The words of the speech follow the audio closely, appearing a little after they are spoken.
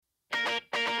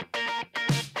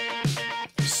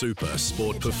super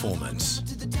sport performance.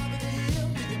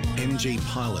 MG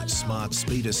Pilot Smart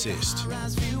Speed Assist.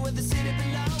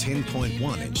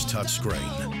 10.1-inch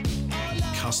touchscreen.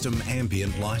 Custom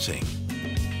ambient lighting.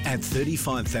 At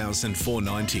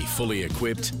 $35,490 fully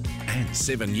equipped and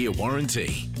 7-year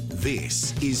warranty.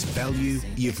 This is value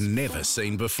you've never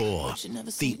seen before.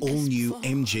 The all-new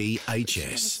MG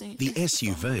HS, the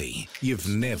SUV you've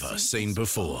never seen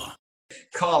before.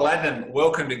 Kyle Adnam,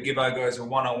 welcome to Gibbo Goes a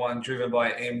One-on-One driven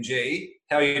by MG.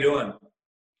 How are you doing?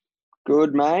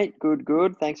 Good, mate. Good.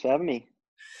 Thanks for having me.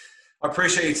 I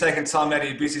appreciate you taking time out of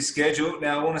your busy schedule.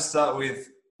 Now, I want to start with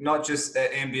not just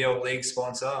an NBL League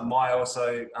sponsor, my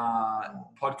also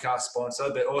podcast sponsor,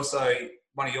 but also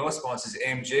one of your sponsors,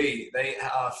 MG. They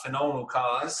are phenomenal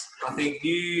cars. I think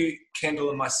you, Kendall,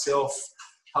 and myself,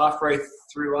 halfway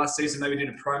through last season, maybe did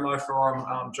a promo for them,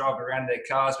 driving around their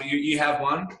cars. But you have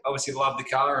one. Obviously, love the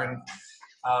car and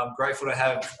grateful to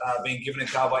have been given a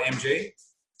car by MG.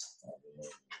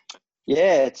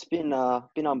 Yeah, it's been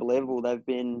unbelievable. They've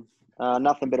been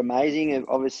nothing but amazing. They've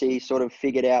obviously sort of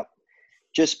figured out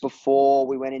just before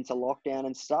we went into lockdown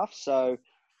and stuff. So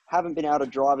haven't been able to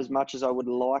drive as much as I would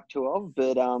like to have.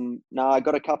 But no, I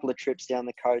got a couple of trips down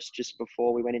the coast just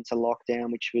before we went into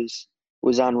lockdown, which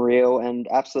was unreal and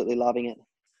absolutely loving it.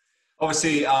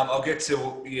 Obviously, I'll get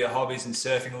to your hobbies and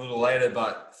surfing a little later,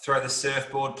 but throw the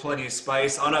surfboard, plenty of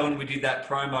space. I know when we did that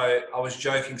promo, I was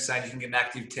joking saying you can get an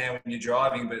active tan when you're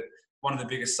driving, but one of the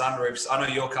biggest sunroofs. I know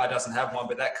your car doesn't have one,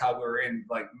 but that car we were in,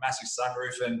 like, massive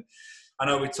sunroof. And I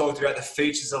know we talked about the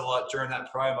features a lot during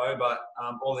that promo, but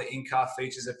all the in-car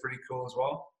features are pretty cool as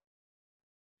well.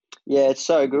 Yeah, it's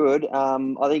so good.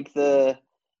 I think the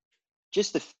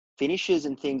finishes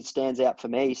and things stands out for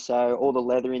me. So all the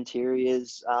leather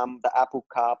interiors, the Apple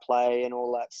CarPlay and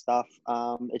all that stuff.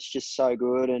 It's just so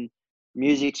good, and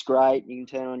music's great. You can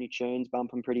turn on your tunes,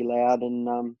 bump them pretty loud,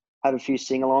 and have a few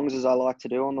sing-alongs, as I like to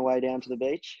do on the way down to the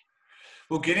beach.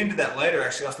 We'll get into that later,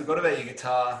 actually. I forgot about your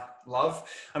guitar love.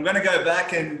 I'm going to go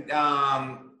back and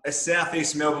a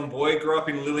Southeast Melbourne boy, grew up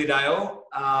in Lilydale,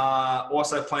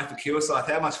 also playing for Kilsyth.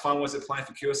 How much fun was it playing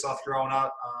for Kilsyth growing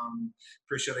up?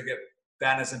 Pretty sure they get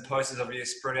banners and posters of you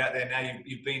spread out there. Now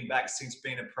you've been back since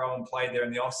being a pro and played there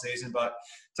in the off season. But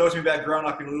talk to me about growing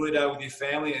up in Lilydale with your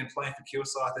family and playing for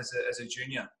Kilsyth as a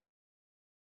junior.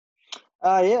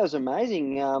 Yeah, it was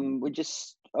amazing. We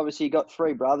just obviously got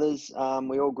three brothers.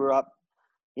 We all grew up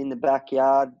in the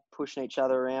backyard, pushing each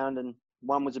other around, and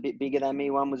one was a bit bigger than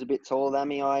me, one was a bit taller than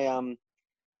me. I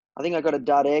think I got a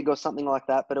dud egg or something like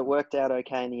that, but it worked out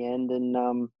okay in the end.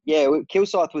 And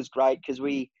Kilsyth was great because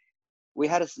we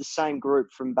had the same group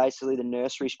from basically the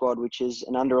nursery squad, which is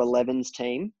an under-11s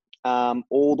team,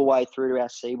 all the way through to our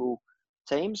Siebel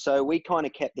team. So we kind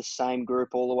of kept the same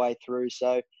group all the way through.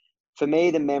 So for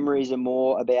me, the memories are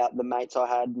more about the mates I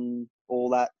had and all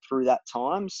that through that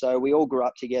time. So we all grew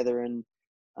up together, and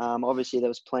obviously there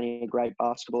was plenty of great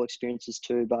basketball experiences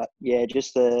too. But yeah,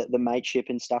 just the mateship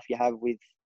and stuff you have with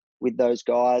those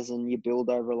guys and you build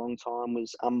over a long time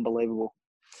was unbelievable.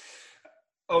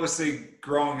 Obviously,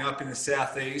 growing up in the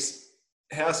Southeast,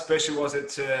 how special was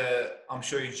it I'm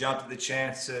sure you jumped at the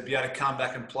chance to be able to come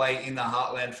back and play in the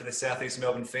heartland for the Southeast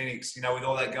Melbourne Phoenix, with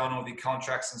all that going on with your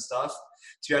contracts and stuff,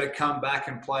 to be able to come back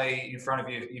and play in front of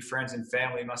your friends and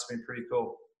family must have been pretty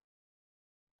cool.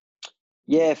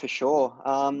 Yeah, for sure.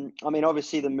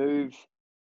 Obviously the move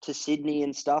to Sydney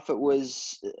and stuff,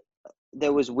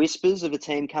 there was whispers of a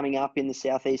team coming up in the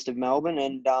southeast of Melbourne,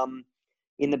 and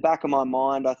in the back of my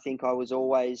mind, I think I was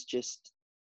always just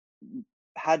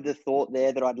had the thought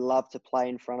there that I'd love to play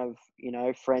in front of,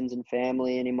 friends and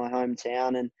family and in my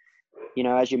hometown. And,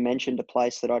 as you mentioned, a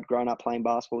place that I'd grown up playing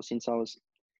basketball since I was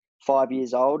 5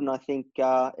 years old. And I think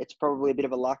it's probably a bit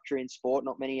of a luxury in sport.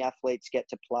 Not many athletes get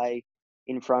to play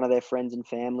in front of their friends and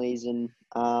families and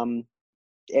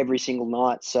every single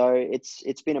night. So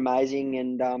it's been amazing.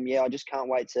 And I just can't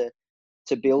wait to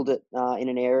build it in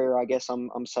an area I guess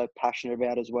I'm so passionate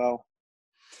about as well.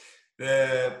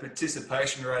 The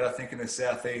participation rate, I think, in the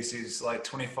Southeast is like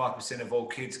 25% of all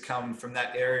kids come from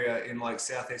that area in like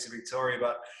Southeast of Victoria.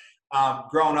 But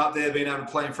growing up there, being able to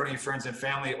play in front of your friends and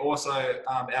family. Also,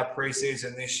 our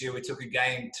pre-season this year, we took a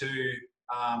game to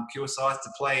Kilsyth to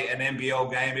play an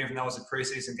NBL game, even though it was a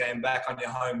pre-season game back on your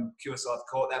home Kilsyth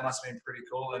court. That must have been pretty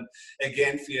cool. And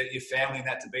again, for your family and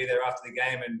that to be there after the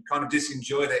game and kind of just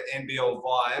enjoy the NBL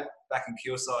vibe back in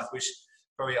Kilsyth, which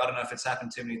probably, I don't know if it's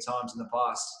happened too many times in the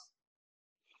past.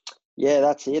 Yeah,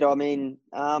 that's it. I mean,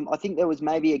 I think there was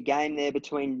maybe a game there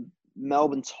between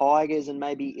Melbourne Tigers and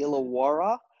maybe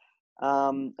Illawarra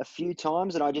a few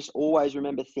times, and I just always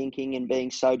remember thinking and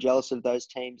being so jealous of those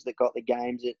teams that got the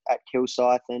games at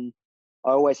Kilsyth. And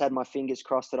I always had my fingers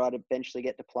crossed that I'd eventually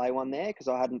get to play one there because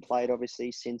I hadn't played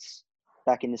obviously since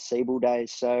back in the Siebel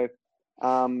days. So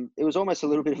it was almost a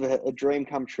little bit of a dream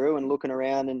come true, and looking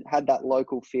around and had that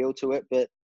local feel to it. But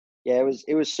yeah,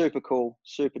 it was super cool,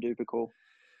 super duper cool.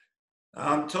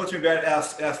 Talk to me about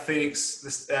our Phoenix,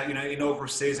 this inaugural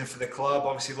season for the club.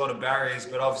 Obviously, a lot of barriers,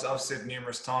 but I've said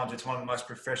numerous times it's one of the most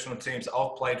professional teams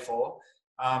I've played for.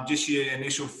 Just your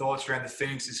initial thoughts around the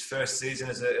Phoenix's first season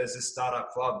as a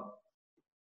startup club.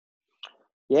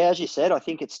 Yeah, as you said, I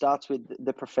think it starts with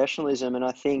the professionalism, and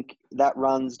I think that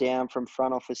runs down from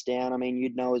front office down. I mean,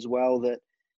 you'd know as well that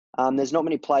there's not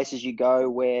many places you go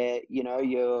where, you know,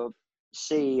 your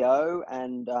CEO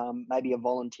and maybe a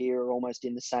volunteer are almost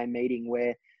in the same meeting,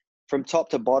 where from top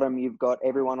to bottom, you've got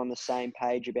everyone on the same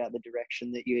page about the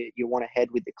direction that you want to head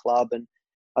with the club. And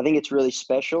I think it's really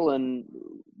special, and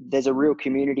there's a real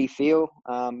community feel,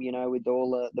 you know, with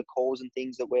all the calls and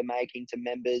things that we're making to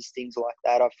members, things like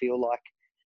that. I feel like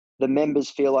the members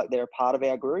feel like they're a part of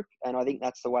our group, and I think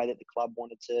that's the way that the club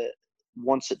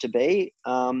wants it to be.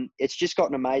 It's just got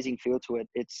an amazing feel to it.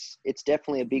 It's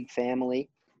definitely a big family,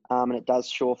 and it does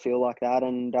sure feel like that.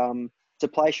 And it's a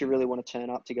place you really want to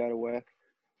turn up to go to work.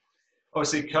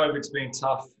 Obviously, COVID's been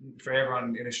tough for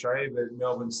everyone in Australia, but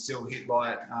Melbourne's still hit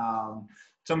by it.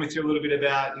 Tell me through a little bit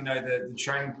about, you know, the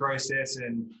training process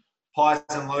and highs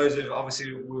and lows of,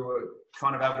 obviously we were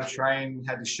kind of able to train,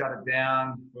 had to shut it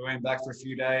down. We went back for a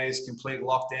few days, complete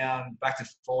lockdown, back to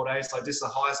 4 days. So just the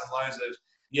highs and lows of,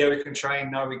 yeah, we can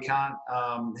train, no, we can't.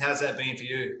 How's that been for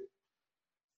you?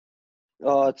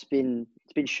 Oh, it's been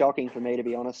shocking for me, to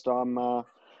be honest.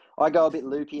 I go a bit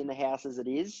loopy in the house as it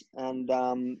is, and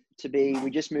we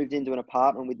just moved into an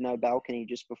apartment with no balcony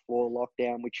just before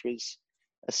lockdown, which was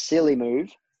a silly move.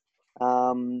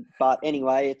 But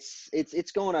anyway,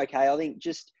 it's gone okay. I think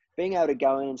just being able to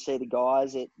go in and see the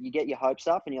guys, you get your hopes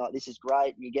up and you're like, this is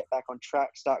great. And you get back on track,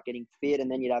 start getting fit, and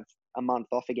then you'd have a month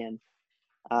off again.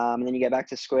 And then you get back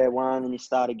to square one and you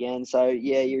start again. So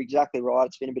yeah, you're exactly right.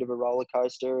 It's been a bit of a roller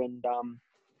coaster, and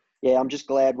yeah, I'm just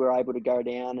glad we're able to go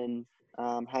down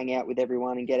and hang out with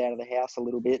everyone and get out of the house a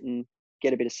little bit and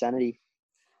get a bit of sanity.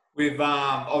 We've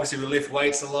obviously we lift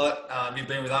weights a lot. You've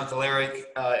been with Uncle Eric,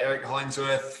 Eric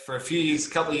Hollingsworth, for a few years, a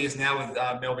couple of years now with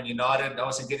Melbourne United.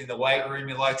 Obviously, getting in the weight room,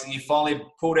 you finally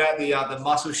pulled out the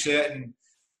muscle shirt, and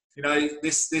you know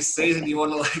this season you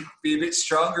want to like be a bit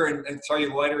stronger and throw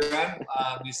your weight around.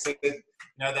 You said you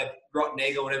know that rotten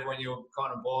egg or whatever when you were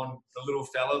kind of born, the little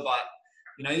fella, but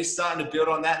you know you're starting to build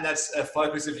on that, and that's a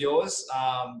focus of yours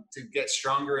to get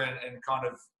stronger and kind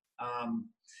of.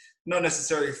 Not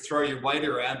necessarily throw your weight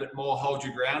around, but more hold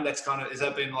your ground. Has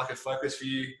that been like a focus for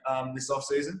you this off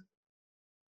season?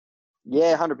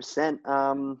 Yeah,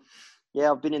 100%.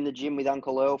 Yeah, I've been in the gym with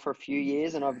Uncle Earl for a few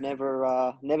years, and I've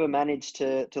never managed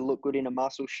to look good in a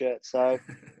muscle shirt. So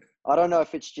I don't know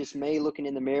if it's just me looking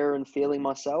in the mirror and feeling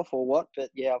myself or what,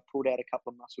 but yeah, I've pulled out a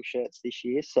couple of muscle shirts this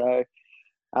year. So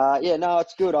yeah, no,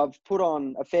 it's good. I've put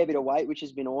on a fair bit of weight, which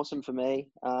has been awesome for me.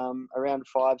 Around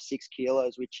 5-6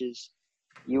 kilos, which is,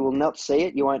 you will not see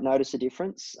it. You won't notice a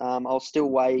difference. I'll still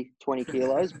weigh 20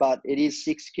 kilos, but it is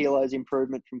 6 kilos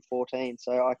improvement from 14.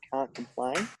 So I can't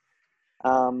complain.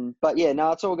 But yeah,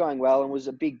 no, it's all going well, and was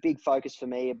a big focus for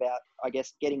me about, I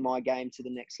guess, getting my game to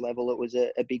the next level. It was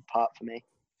a big part for me.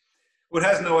 Well, it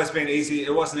hasn't always been easy.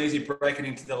 It wasn't easy breaking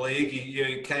into the league.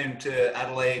 You came to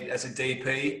Adelaide as a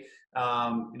DP,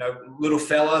 you know, little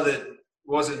fella that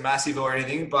wasn't massive or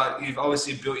anything, but you've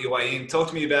obviously built your way in. Talk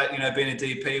to me about, you know, being a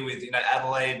DP with, you know,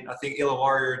 Adelaide. I think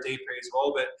Illawarra a DP as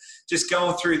well, but just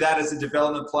going through that as a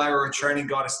development player or a training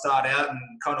guy to start out, and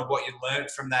kind of what you learned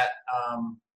from that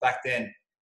back then.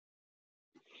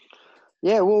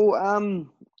 Yeah, well,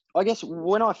 I guess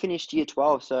when I finished year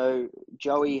 12, so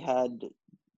Joey had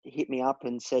hit me up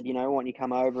and said, you know, why don't you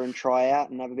come over and try out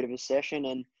and have a bit of a session?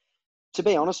 And to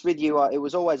be honest with you, it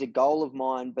was always a goal of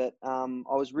mine, but I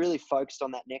was really focused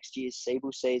on that next year's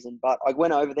Siebel season. But I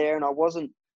went over there and I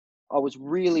was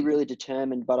really, really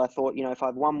determined, but I thought, you know, if I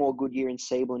have one more good year in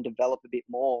Siebel and develop a bit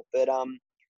more. But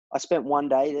I spent one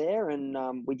day there and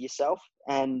with yourself,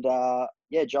 and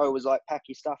yeah, Joe was like, pack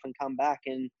your stuff and come back.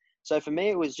 And so for me,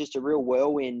 it was just a real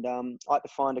whirlwind. I had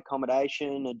to find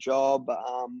accommodation, a job.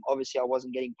 Obviously, I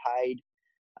wasn't getting paid.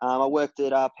 I worked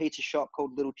at a pizza shop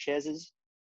called Little Chez's.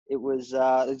 It was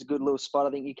a good little spot. I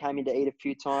think you came in to eat a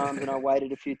few times and I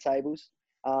waited a few tables.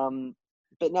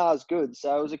 But no, it was good.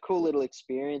 So it was a cool little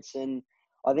experience. And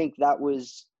I think that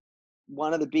was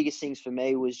one of the biggest things for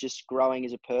me, was just growing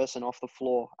as a person off the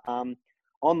floor.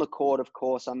 On the court, of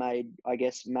course, I made, I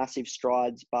guess, massive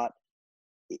strides. But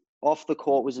off the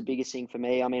court was the biggest thing for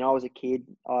me. I mean, I was a kid.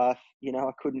 I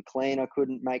couldn't clean. I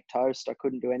couldn't make toast. I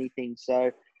couldn't do anything.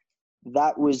 So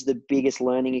that was the biggest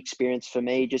learning experience for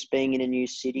me, just being in a new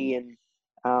city and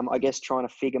I guess trying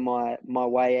to figure my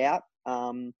way out.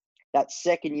 That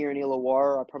second year in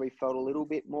Illawarra, I probably felt a little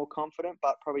bit more confident,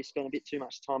 but probably spent a bit too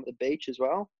much time at the beach as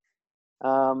well.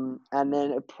 And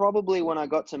then probably when I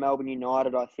got to Melbourne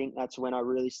United, I think that's when I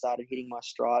really started hitting my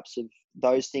stripes of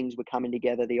those things were coming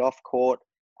together. The off court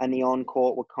and the on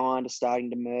court were kind of starting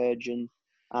to merge. And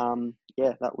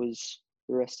that was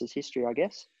the rest is history, I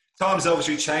guess. Times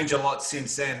obviously changed a lot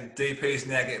since then. DPs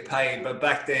now get paid, but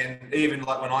back then, even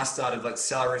like when I started, like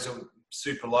salaries were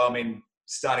super low. I mean,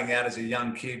 starting out as a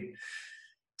young kid,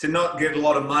 to not get a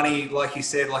lot of money, like you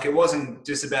said, like it wasn't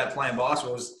just about playing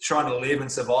basketball. It was trying to live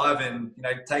and survive, and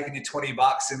taking your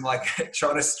 $20 and like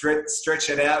trying to stretch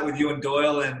it out with you and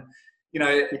Doyle. And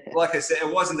like I said,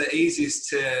 it wasn't the easiest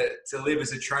to live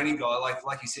as a training guy.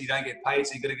 Like you said, you don't get paid,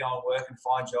 so you got to go and work and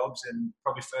find jobs, and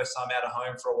probably first time out of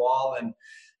home for a while, and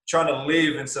trying to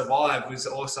live and survive was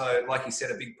also, like you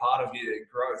said, a big part of your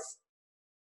growth.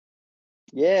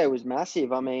 Yeah, it was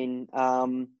massive. I mean,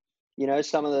 some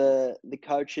of the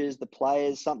coaches, the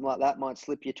players, something like that might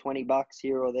slip you $20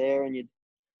 here or there, and you'd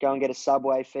go and get a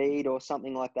Subway feed or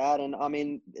something like that. And I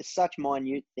mean, it's such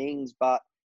minute things, but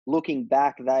looking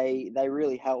back, they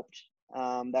really helped.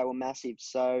 They were massive.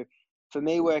 So for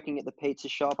me, working at the pizza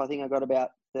shop, I think I got about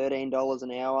 $13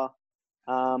 an hour.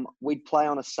 We'd play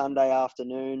on a Sunday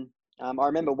afternoon. I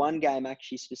remember one game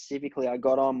actually specifically I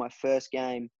got on my first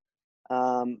game,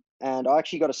 and I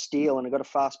actually got a steal and I got a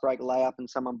fast break layup and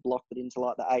someone blocked it into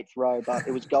like the 8th row, but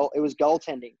it was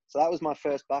goaltending. So that was my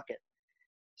first bucket.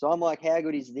 So I'm like, how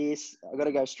good is this? I got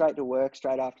to go straight to work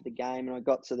straight after the game. And I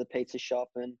got to the pizza shop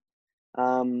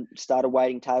and started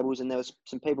waiting tables, and there was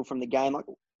some people from the game like,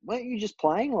 weren't you just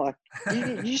playing? Like,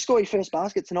 you just scored your first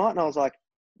basket tonight? And I was like,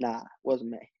 nah,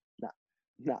 wasn't me.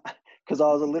 No, because I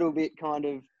was a little bit kind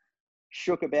of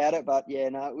shook about it, but yeah,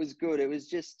 no, it was good. It was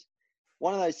just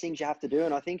one of those things you have to do.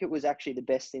 And I think it was actually the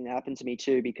best thing that happened to me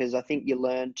too, because I think you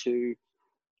learn to,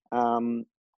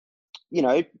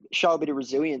 show a bit of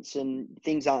resilience, and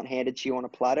things aren't handed to you on a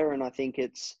platter. And I think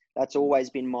that's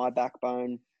always been my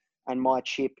backbone and my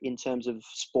chip in terms of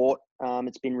sport.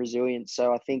 It's been resilience.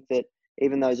 So I think that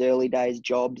even those early days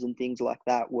jobs and things like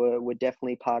that were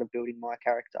definitely part of building my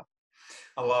character.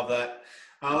 I love that.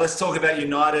 Let's talk about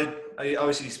United.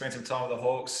 Obviously, you spent some time with the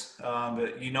Hawks,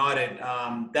 but United,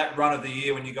 that run of the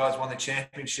year when you guys won the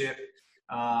championship,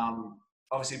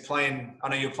 obviously playing, I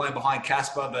know you were playing behind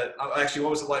Casper, but actually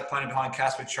what was it like playing behind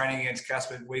Casper, training against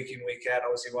Casper week in, week out?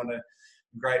 Obviously one of the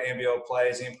great NBL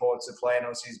players, imports to play, and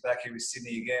obviously he's back here with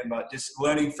Sydney again, but just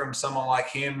learning from someone like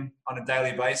him on a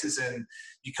daily basis, and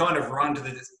you kind of run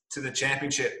to the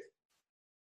championship.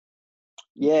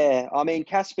 Yeah, I mean,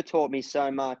 Casper taught me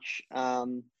so much.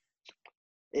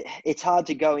 It's hard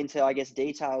to go into, I guess,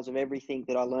 details of everything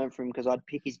that I learned from him because I'd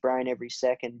pick his brain every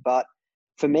second. But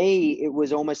for me, it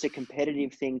was almost a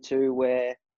competitive thing too,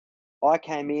 where I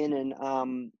came in and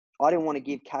I didn't want to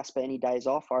give Casper any days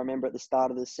off. I remember at the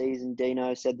start of the season,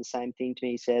 Dino said the same thing to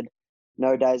me. He said,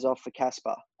 no days off for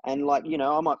Casper. And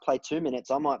I might play 2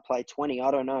 minutes, I might play 20, I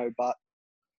don't know. But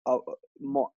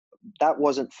that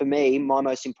wasn't, for me, my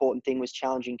most important thing was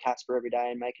challenging Casper every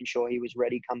day and making sure he was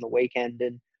ready come the weekend.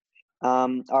 And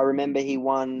I remember he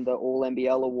won the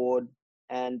All-NBL award,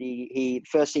 and he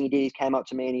first thing he did, he came up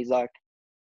to me and he's like,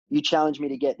 you challenged me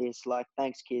to get this. Like,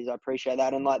 thanks, kids. I appreciate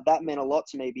that. And that meant a lot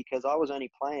to me because I was only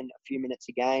playing a few minutes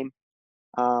a game,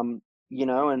 and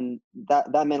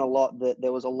that meant a lot, that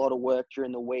there was a lot of work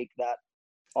during the week that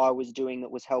I was doing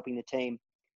that was helping the team.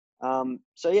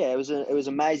 So yeah, it was an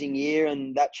amazing year,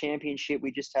 and that championship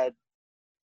we just had.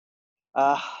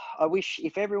 I wish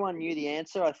if everyone knew the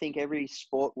answer, I think every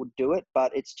sport would do it,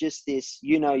 but it's just this,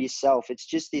 yourself. It's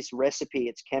just this recipe.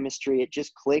 It's chemistry. It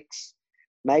just clicks.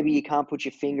 Maybe you can't put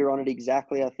your finger on it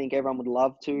exactly. I think everyone would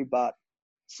love to, but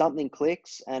something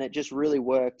clicks, and it just really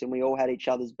worked, and we all had each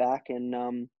other's back, and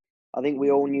I think we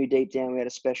all knew deep down we had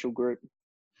a special group.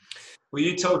 Well,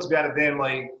 you talked about it then,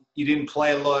 like you didn't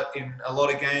play a lot in a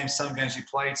lot of games. Some games you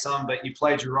played some, but you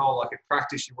played your role. Like at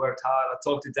practice, you worked hard. I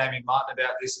talked to Damien Martin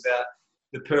about this, about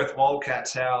the Perth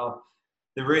Wildcats, how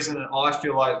the reason that I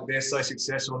feel like they're so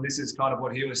successful, and this is kind of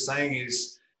what he was saying,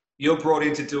 is you're brought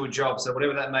in to do a job. So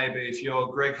whatever that may be, if you're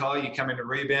Greg High, you come in to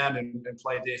rebound and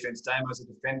play defense. Damo as a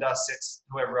defender sets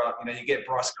whoever up. You get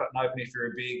Bryce cutting open if you're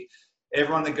a big.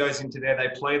 Everyone that goes into there, they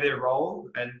play their role,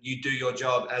 and you do your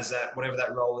job as that, whatever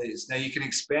that role is. Now you can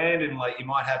expand, and like you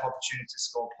might have opportunities to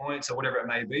score points or whatever it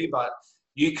may be, but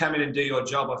you come in and do your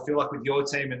job. I feel like with your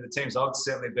team and the teams I've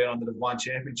certainly been on that have won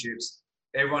championships,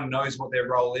 everyone knows what their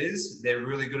role is. They're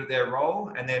really good at their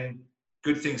role, and then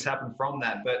good things happen from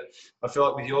that. But I feel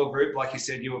like with your group, like you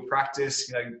said, you were practice.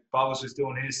 You know, Bubbles was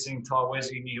doing his thing. Ty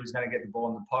Wesley knew he was going to get the ball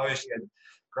in the post. You had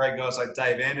great guys like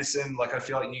Dave Anderson. Like, I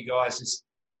feel like you guys just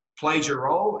played your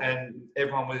role, and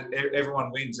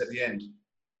everyone wins at the end.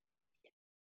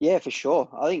 Yeah, for sure.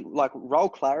 I think like role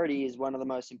clarity is one of the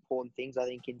most important things, I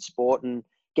think, in sport, and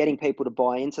getting people to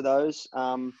buy into those.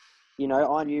 You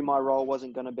know, I knew my role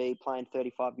wasn't going to be playing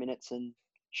 35 minutes and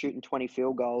shooting 20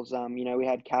 field goals. You know, we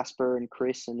had Casper and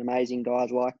Chris and amazing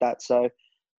guys like that. So,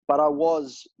 but I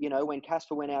was, you know, when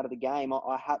Casper went out of the game,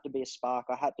 I had to be a spark.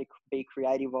 I had to be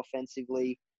creative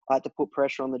offensively. I had to put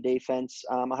pressure on the defense.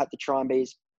 I had to try and be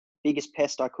as biggest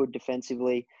pest I could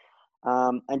defensively.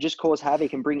 And just cause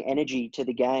havoc and bring energy to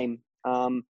the game.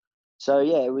 So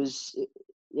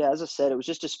yeah, as I said, it was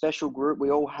just a special group. We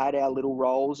all had our little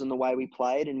roles in the way we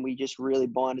played, and we just really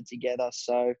bonded together.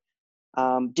 So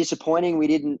disappointing we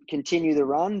didn't continue the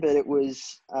run, but it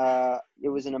was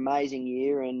an amazing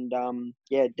year, and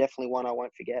yeah, definitely one I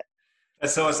won't forget.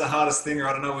 That's always the hardest thing.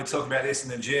 I don't know, we talk about this in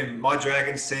the gym. My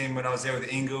Dragons team, when I was there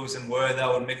with Ingles and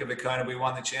Worthell and Mika Bacona, we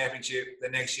won the championship. The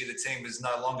next year, the team was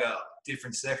no longer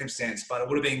different circumstance, but it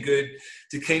would have been good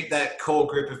to keep that core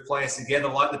group of players together,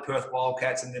 like the Perth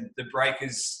Wildcats and the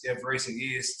Breakers of recent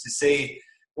years, to see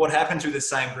what happened to the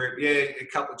same group. Yeah, a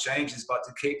couple of changes, but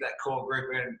to keep that core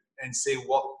group and see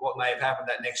what may have happened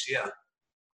that next year.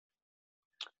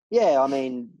 Yeah, I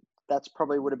mean, that's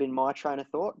probably would have been my train of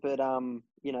thought, but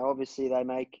you know, obviously they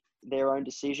make their own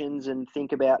decisions and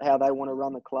think about how they want to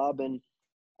run the club, and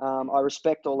I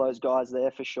respect all those guys there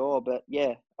for sure. But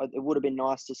yeah, it would have been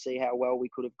nice to see how well we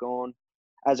could have gone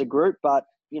as a group. But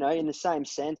you know, in the same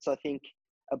sense, I think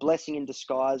a blessing in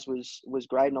disguise was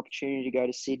great, an opportunity to go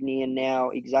to Sydney, and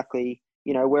now exactly,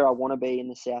 you know, where I want to be in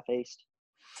the southeast.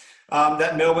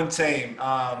 That Melbourne team,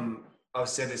 I've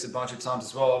said this a bunch of times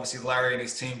as well. Obviously, Larry and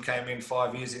his team came in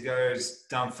 5 years ago, has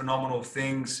done phenomenal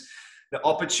things. The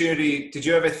opportunity, did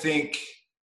you ever think,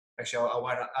 actually, I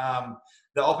won't,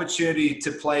 the opportunity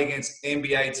to play against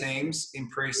NBA teams in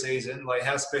preseason, like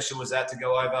how special was that to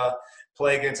go over,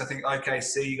 play against, I think,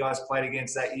 OKC you guys played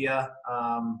against that year.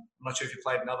 I'm not sure if you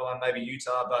played another one, maybe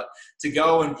Utah, but to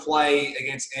go and play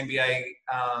against NBA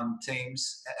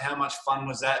teams, how much fun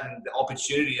was that, and the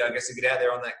opportunity, I guess, to get out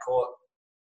there on that court?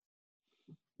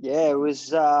 Yeah, it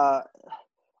was.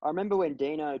 I remember when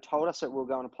Dino told us that we were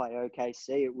going to play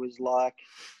OKC, it was like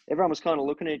everyone was kind of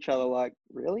looking at each other like,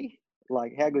 really?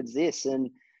 Like, how good's this? And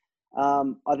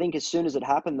I think as soon as it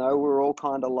happened, though, we were all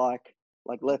kind of like,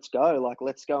 let's go. Like,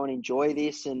 let's go and enjoy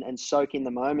this and soak in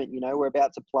the moment. You know, we're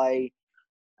about to play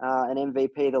an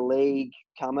MVP of the league,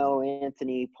 Carmelo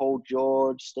Anthony, Paul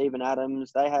George, Steven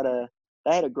Adams. They had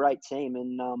a great team.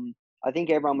 And I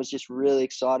think everyone was just really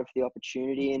excited for the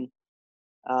opportunity. And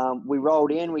we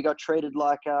rolled in. We got treated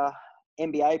like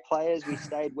NBA players. We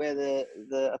stayed where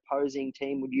the opposing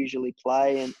team would usually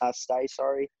play and stay.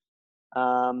 Sorry.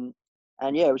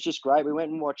 And yeah, it was just great. We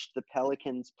went and watched the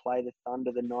Pelicans play the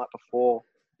Thunder the night before,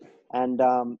 and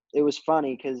it was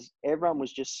funny because everyone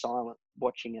was just silent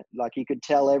watching it. Like, you could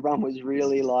tell everyone was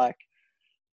really like,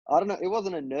 I don't know. It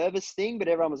wasn't a nervous thing, but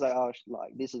everyone was like, "Oh,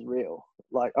 like this is real."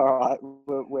 Like, all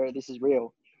right, this is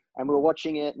real. And we were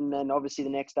watching it, and then obviously the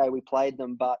next day we played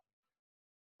them. But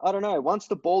I don't know. Once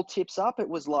the ball tips up, it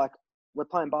was like, we're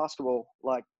playing basketball.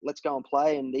 Like, let's go and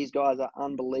play. And these guys are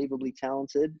unbelievably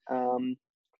talented.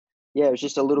 Yeah, it was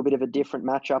just a little bit of a different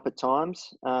matchup at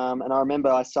times. And I remember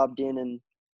I subbed in, and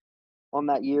on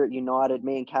that year at United,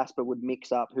 me and Casper would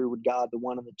mix up who would guard the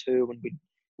 1 and the 2, and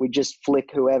we'd just flick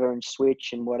whoever and switch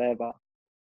and whatever.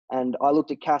 And I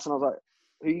looked at Cass and I was like,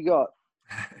 "Who you got?"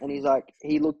 And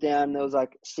he looked down, and there was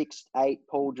like 6'8"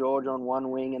 Paul George on one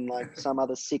wing and like some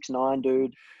other 6'9"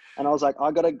 dude. And I was like,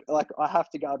 I have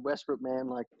to guard Westbrook, man.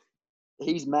 Like,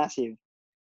 he's massive.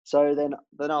 So then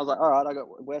I was like, all right, I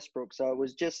got Westbrook. So it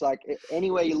was just like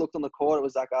anywhere you looked on the court, it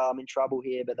was like, oh, I'm in trouble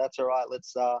here, but that's all right.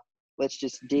 Let's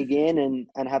just dig in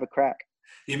and have a crack.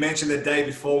 You mentioned the day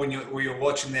before when you were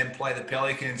watching them play the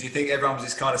Pelicans. You think everyone was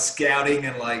just kind of scouting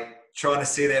and like trying to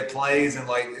see their plays and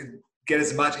like get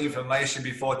as much information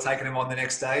before taking them on the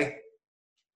next day?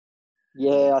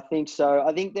 Yeah, I think so.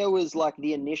 I think there was like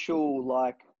the initial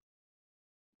like,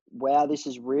 wow, this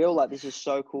is real. Like, this is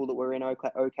so cool that we're in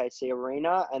OKC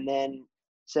Arena. And then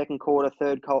second quarter,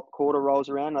 third quarter rolls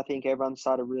around. I think everyone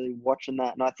started really watching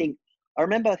that. And I think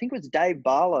it was Dave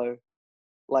Barlow,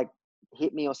 like,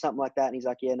 hit me or something like that. And he's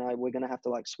like, yeah, no, we're going to have to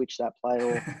like switch that play,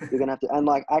 or you're going to have to, and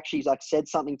like actually he's like said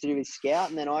something to do with scout.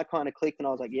 And then I kind of clicked and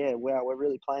I was like, yeah, wow, we're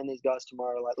really playing these guys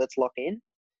tomorrow. Like, let's lock in.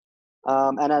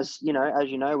 And as you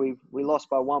know, we lost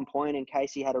by 1 point, and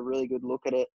Casey had a really good look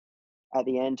at it at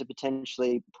the end to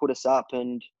potentially put us up.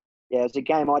 And yeah, it's a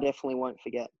game I definitely won't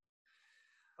forget.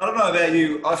 I don't know about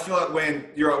you. I feel like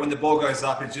when the ball goes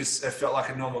up, it felt like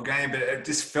a normal game, but it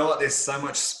just felt like there's so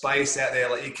much space out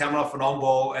there. Like, you're coming off an on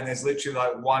ball and there's literally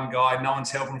like one guy, no one's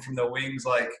helping from the wings.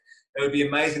 Like, it would be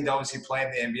amazing to obviously play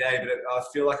in the NBA, but I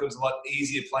feel like it was a lot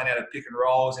easier playing out of pick and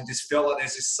rolls, and just felt like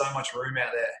there's just so much room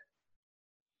out there.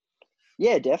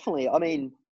 Yeah, definitely. I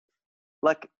mean,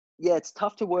 like, yeah, it's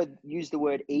tough to use the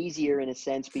word easier in a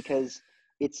sense, because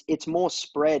it's more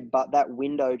spread, but that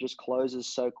window just closes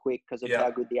so quick because of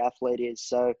how good the athlete is.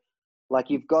 So,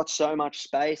 like, you've got so much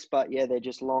space, but yeah, they're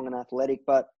just long and athletic.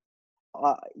 But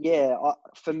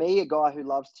for me, a guy who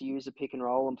loves to use a pick and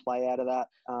roll and play out of that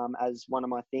as one of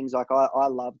my things, like I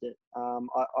loved it.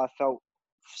 I felt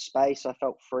space, I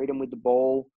felt freedom with the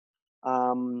ball.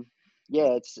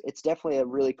 Yeah, it's definitely a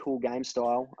really cool game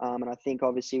style. And I think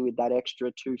obviously with that extra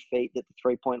 2 feet that the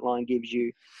 3-point line gives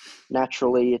you,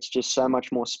 naturally it's just so much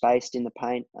more spaced in the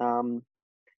paint.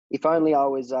 If only I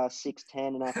was 6'10"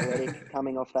 and athletic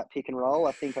coming off that pick and roll,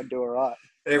 I think I'd do all right.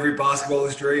 Every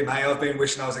basketballer's dream. Hey, I've been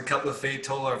wishing I was a couple of feet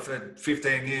taller for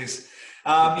 15 years.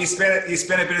 You spent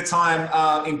a bit of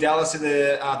time in Dallas at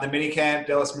the mini camp,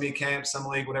 Dallas mini camp, summer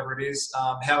league, whatever it is.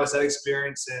 How was that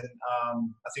experience? And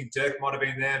I think Dirk might have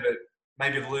been there, but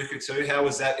maybe Luka too. How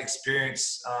was that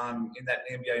experience in that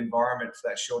NBA environment for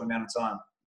that short amount of time?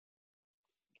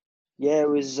 Yeah, it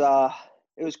was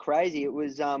crazy. It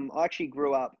was I actually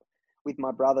grew up with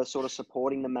my brother sort of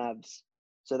supporting the Mavs,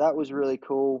 so that was really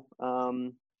cool.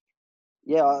 One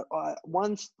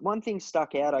thing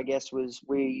stuck out, I guess, was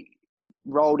we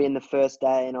rolled in the first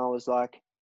day, and I was like,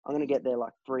 I'm gonna get there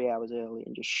like 3 hours early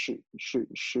and just shoot.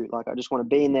 Like, I just want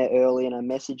to be in there early. And I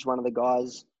messaged one of the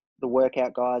guys, the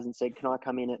workout guys, and said, can I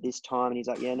come in at this time? And he's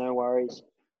like, yeah, no worries.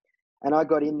 And I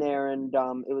got in there, and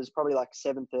it was probably like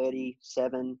 7:30,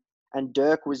 7, and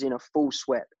Dirk was in a full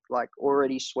sweat, like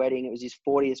already sweating. It was his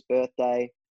 40th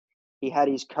birthday. He had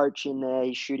his coach in there,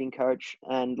 his shooting coach,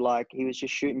 and like he was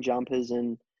just shooting jumpers,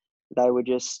 and they were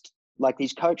just like,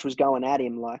 his coach was going at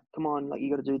him like, come on, like,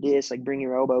 you got to do this, like, bring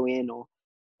your elbow in, or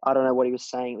I don't know what he was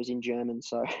saying. It was in German,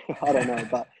 so I don't know,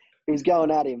 but he was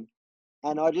going at him.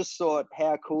 And I just thought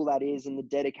how cool that is, and the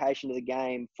dedication to the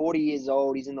game. 40 years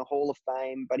old, he's in the Hall of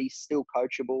Fame, but he's still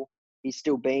coachable. He's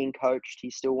still being coached. He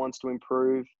still wants to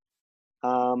improve.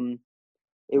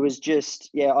 It was just,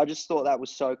 I just thought that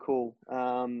was so cool.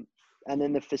 And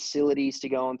then the facilities to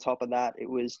go on top of that, it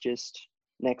was just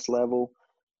next level.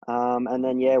 And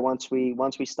then, once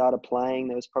we started playing,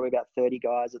 there was probably about 30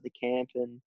 guys at the camp,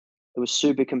 and it was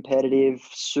super competitive,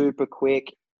 super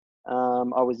quick.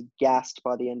 I was gassed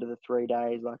by the end of the 3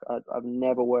 days. Like, I've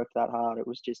never worked that hard. It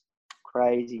was just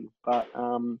crazy. But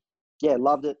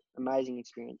loved it. Amazing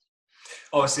experience.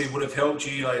 Obviously, it would have helped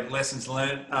you, like, lessons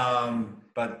learned.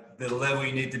 But the level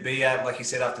you need to be at, like you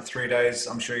said, after 3 days,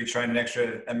 I'm sure you train an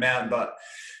extra amount. But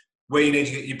where you need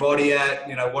to get your body at,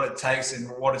 what it takes and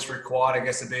what it's required, I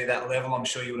guess, to be at that level, I'm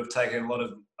sure you would have taken a lot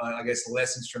of,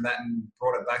 lessons from that and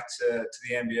brought it back to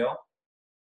the NBL.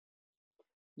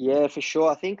 Yeah, for sure.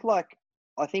 I think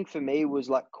for me it was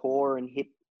like core and hip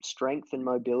strength and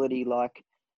mobility. Like,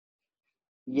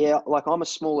 I'm a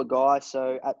smaller guy,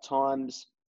 so at times,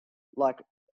 like,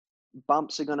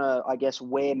 bumps are gonna, I guess,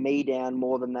 wear me down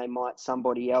more than they might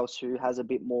somebody else who has a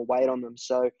bit more weight on them.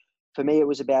 So for me, it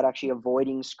was about actually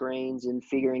avoiding screens and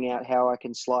figuring out how I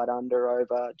can slide under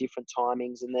over different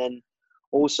timings, and then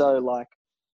also like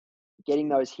getting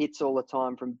those hits all the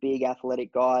time from big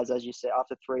athletic guys. As you said,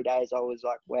 after 3 days, I was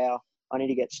like, wow, I need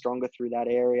to get stronger through that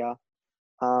area.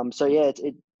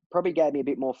 It probably gave me a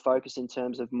bit more focus in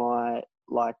terms of my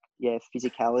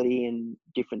physicality and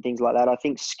different things like that. I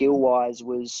think skill wise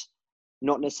was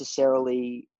not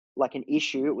necessarily like an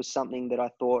issue. It was something that I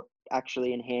thought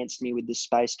actually enhanced me with the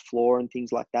spaced floor and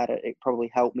things like that. It probably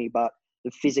helped me, but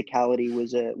the physicality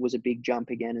was a big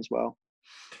jump again as well.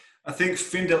 I think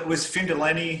Finn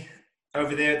Delaney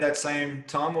over there at that same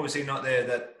time, or was he not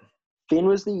there? Finn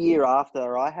was the year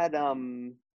after. I had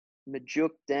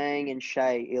Majuk Dang and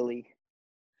Shea Illy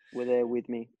were there with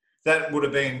me. That would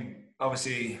have been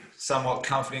obviously somewhat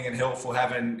comforting and helpful,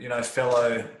 having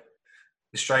fellow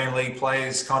Australian League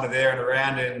players kind of there and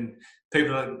around, and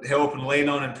people to help and lean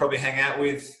on and probably hang out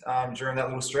with during that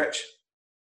little stretch.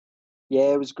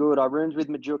 Yeah, it was good. I roomed with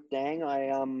Majuk Dang.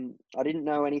 I didn't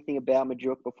know anything about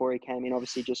Majuk before he came in,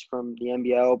 obviously just from the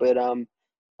NBL,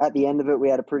 but at the end of it, we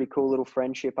had a pretty cool little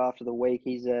friendship after the week.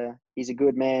 He's a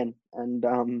good man, and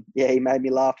he made me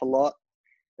laugh a lot.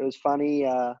 It was funny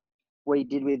what he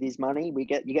did with his money. You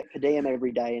get per diem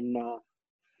every day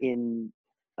in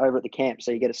over at the camp,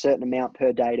 so you get a certain amount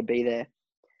per day to be there.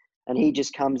 And he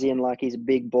just comes in like he's a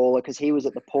big baller because he was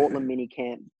at the Portland mini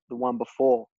camp, the one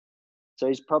before. So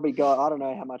he's probably got, I don't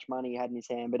know how much money he had in his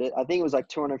hand, but I think it was like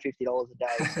 $250 a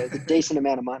day. So it's a decent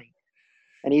amount of money.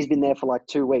 And he's been there for like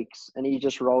 2 weeks, and he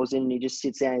just rolls in and he just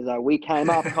sits down. He's like, "We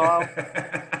came up, Kyle."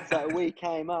 So we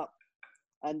came up.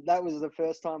 And that was the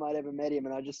first time I'd ever met him.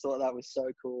 And I just thought that was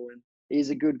so cool. And he's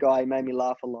a good guy. He made me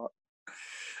laugh a lot.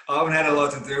 I haven't had a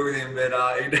lot to do with him, but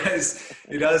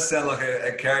he does sound like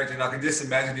a character. And I can just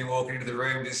imagine him walking into the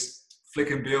room just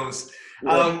flicking bills.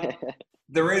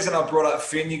 The reason I brought up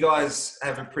Finn, you guys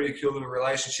have a pretty cool little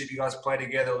relationship. You guys play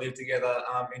together, live together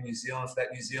in New Zealand for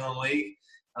that New Zealand League.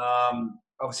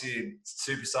 Obviously,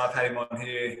 superstar, I've had him on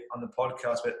here on the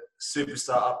podcast, but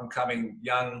superstar, up and coming,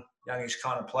 youngish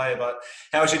kind of player. But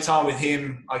how was your time with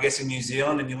him, I guess, in New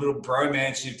Zealand and your little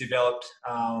bromance you've developed?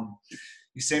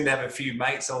 You seem to have a few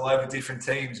mates all over different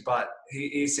teams, but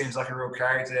he seems like a real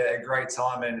character, a great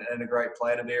time and a great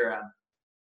player to be around.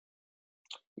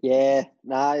 Yeah,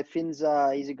 no, Finn's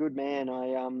he's a good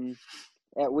man.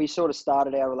 We sort of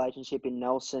started our relationship in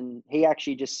Nelson. He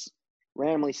actually just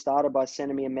randomly started by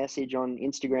sending me a message on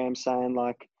Instagram saying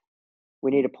like, we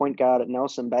need a point guard at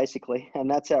Nelson, basically. And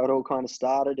that's how it all kind of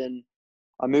started. And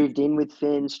I moved in with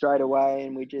Finn straight away,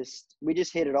 and we just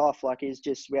hit it off. Like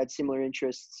we had similar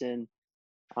interests, and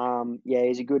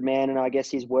he's a good man. And I guess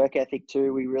his work ethic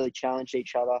too, we really challenged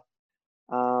each other.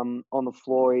 On the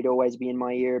floor, he'd always be in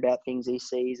my ear about things he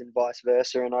sees and vice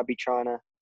versa. And I'd be trying to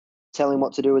tell him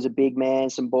what to do as a big man,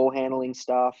 some ball handling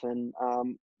stuff. And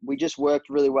we just worked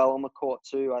really well on the court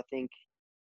too. I think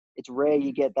it's rare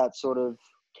you get that sort of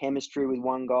chemistry with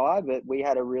one guy, but we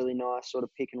had a really nice sort of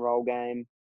pick and roll game,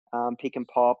 pick and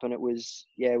pop. And it was,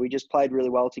 we just played really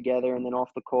well together. And then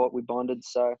off the court, we bonded.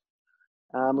 So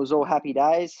it was all happy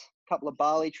days, a couple of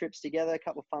Bali trips together, a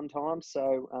couple of fun times.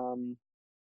 So,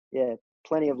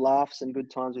 plenty of laughs and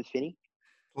good times with Finny.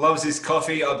 Loves his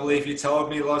coffee, I believe you told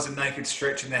me. Loves a naked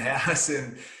stretch in the house.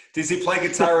 And does he play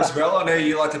guitar as well? I know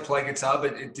you like to play guitar,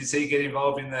 but does he get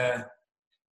involved in the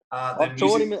I've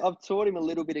taught him a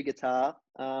little bit of guitar.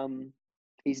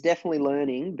 He's definitely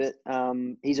learning, but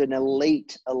he's an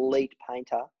elite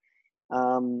painter.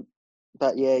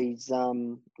 But yeah,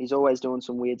 he's always doing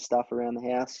some weird stuff around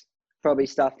the house. Probably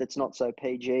stuff that's not so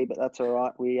PG, but that's all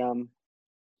right.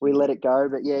 We let it go.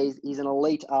 But yeah, he's an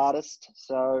elite artist.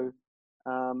 So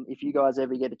if you guys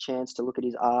ever get a chance to look at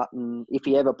his art, and if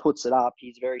he ever puts it up,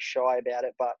 he's very shy about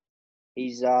it, but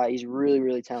he's really,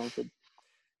 really talented.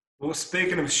 Well,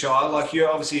 speaking of shy, like you're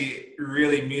obviously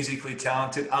really musically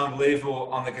talented, unbelievable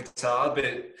on the guitar,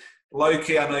 but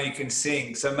low-key, I know you can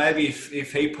sing. So maybe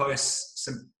if he posts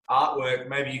some artwork,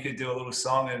 maybe you could do a little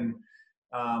song and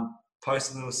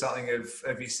post a little something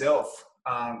of yourself,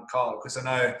 Kyle, because I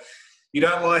know you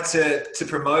don't like to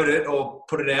promote it or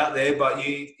put it out there, but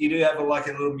you do have a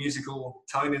little musical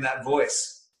tone in that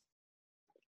voice.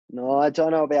 No, I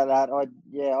don't know about that. I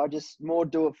just more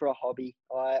do it for a hobby.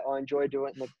 I enjoy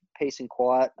doing it in the peace and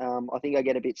quiet. I think I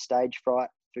get a bit stage fright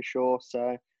for sure.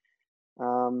 So,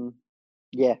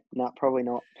 probably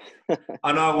not.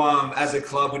 I know as a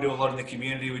club, we do a lot in the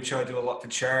community. We try to do a lot for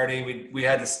charity. We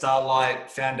had the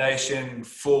Starlight Foundation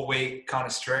 4-week kind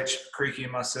of stretch. Creaky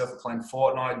and myself were playing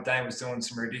Fortnite. Dane was doing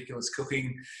some ridiculous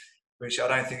cooking, which I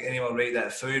don't think anyone would eat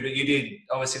that food. But you did,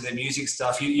 obviously, the music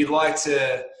stuff. You'd like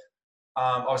to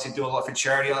obviously do a lot for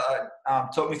charity.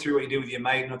 Talk me through what you did with your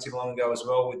mate not too long ago as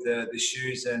well with the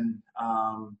shoes and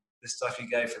the stuff you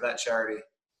gave for that charity.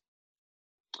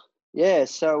 Yeah,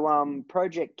 so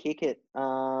Project Kick It,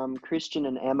 Christian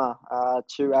and Emma are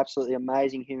two absolutely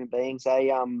amazing human beings.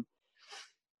 They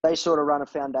sort of run a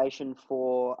foundation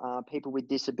for people with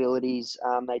disabilities.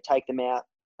 They take them out,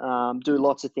 do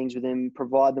lots of things with them,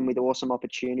 provide them with awesome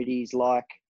opportunities like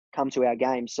come to our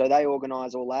games. So they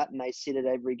organise all that, and they sit at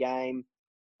every game,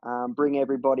 bring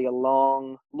everybody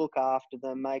along, look after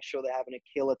them, make sure they're having a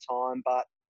killer time, but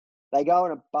they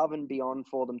go above and beyond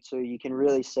for them too. You can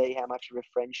really see how much of a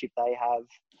friendship they have.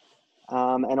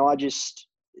 And I guess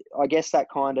that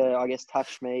kind of,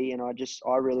 touched me, and I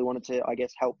really wanted to,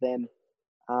 help them,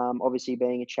 obviously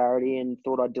being a charity, and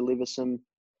thought I'd deliver some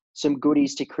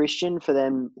goodies to Christian for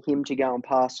him to go and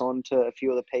pass on to a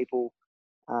few of the people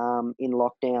in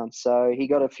lockdown. So he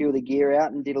got a few of the gear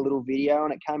out and did a little video,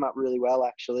 and it came up really well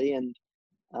actually, and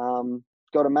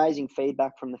got amazing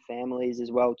feedback from the families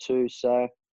as well too. So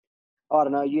I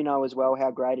don't know, you know as well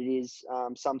how great it is.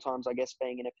 Sometimes I guess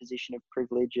being in a position of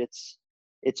privilege,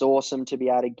 it's awesome to be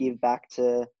able to give back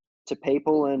to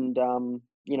people and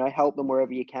you know, help them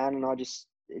wherever you can. And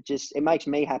it makes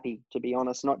me happy, to be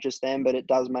honest. Not just them, but it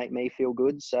does make me feel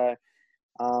good. So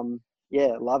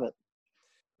yeah, love it.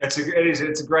 It's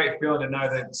a great feeling to know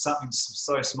that something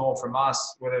so small from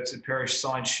us, whether it's a pair of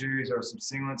signed shoes or some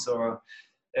singlets or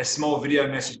a small video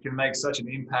message, can make such an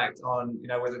impact on, you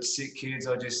know, whether it's sick kids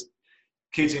or just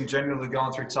kids in general that are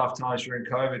going through tough times during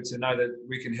COVID. To know that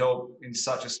we can help in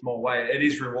such a small way, it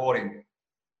is rewarding.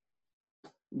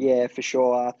 Yeah, for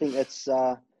sure. I think that's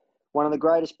one of the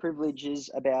greatest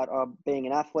privileges about being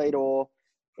an athlete, or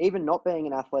even not being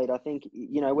an athlete. I think,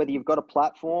 you know, whether you've got a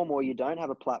platform or you don't have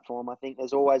a platform, I think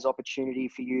there's always opportunity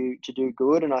for you to do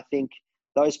good. And I think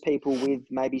those people with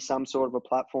maybe some sort of a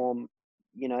platform,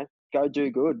 you know, go do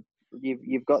good.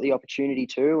 You've got the opportunity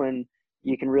to, and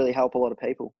you can really help a lot of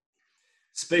people.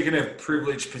 Speaking of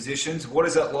privileged positions, what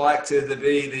is it like to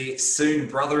be the soon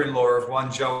brother-in-law of one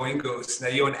Joe Ingles? Now,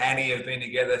 you and Annie have been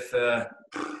together for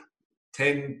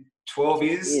 10, 12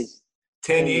 years? Years,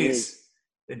 10 10 years. years,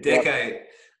 a Yep. decade.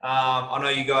 I know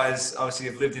you guys obviously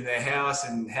have lived in their house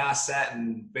and house sat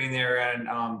and been there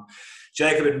around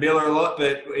Jacob and Miller a lot,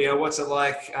 but you know, what's it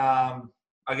like,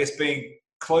 I guess, being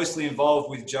closely involved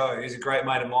with Joe? He's a great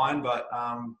mate of mine, but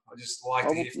I just like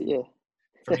to hear Yeah.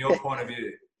 from your point of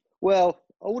view. Well,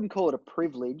 I wouldn't call it a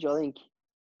privilege. I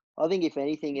think if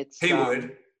anything, it's He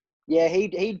would. yeah,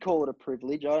 he'd call it a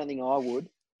privilege. I don't think I would.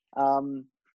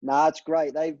 Nah, it's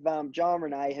great. They've Joe and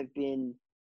Renee have been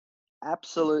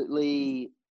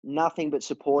absolutely nothing but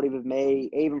supportive of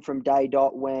me, even from day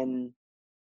dot when,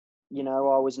 you know,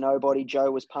 I was nobody.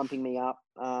 Joe was pumping me up.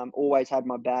 Always had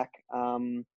my back.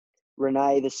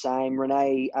 Renee the same.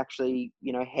 Renee actually,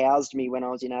 you know, housed me when I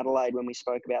was in Adelaide, when we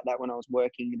spoke about that when I was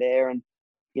working there, and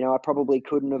you know, I probably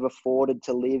couldn't have afforded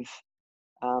to live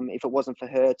if it wasn't for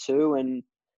her too. And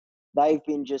they've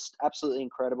been just absolutely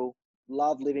incredible.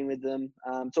 Love living with them.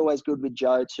 It's always good with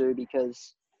Joe too,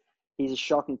 because he's a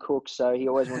shocking cook, so he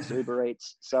always wants to Uber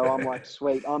Eats. So I'm like,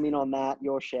 sweet, I'm in on that.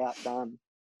 Your shout, done.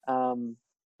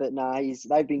 But no,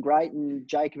 they've been great, and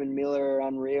Jacob and Miller are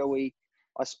unreal.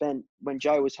 I spent, when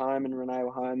Joe was home and Renee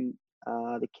were home,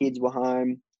 the kids were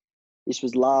home. This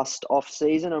was last off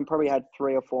season, and probably had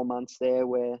 3 or 4 months there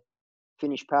where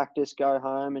finish practice, go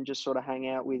home, and just sort of hang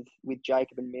out with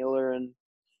Jacob and Miller, and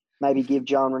maybe give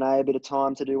Joe and Renee a bit of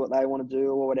time to do what they want to do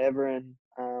or whatever. And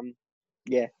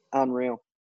yeah, unreal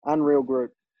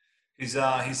group. He said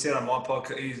on my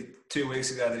podcast 2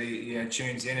 weeks ago that he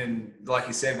tunes in, and like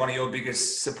you said, one of your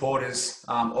biggest supporters,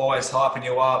 always hyping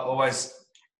you up, always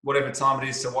whatever time it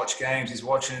is to watch games, he's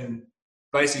watching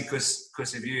basically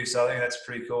because of you. So I think that's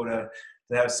pretty cool to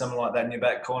have someone like that in your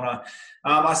back corner.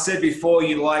 I said before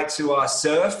you like to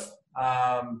surf.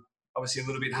 Obviously a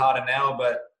little bit harder now,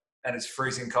 and it's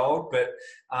freezing cold, but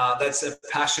that's a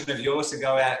passion of yours to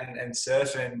go out and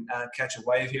surf and catch a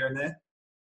wave here and there.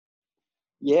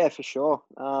 Yeah, for sure.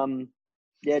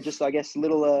 Yeah, just I guess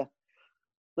little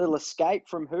escape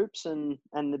from hoops and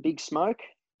the big smoke.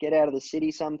 Get out of the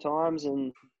city sometimes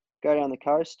and go down the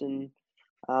coast. And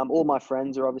all my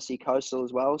friends are obviously coastal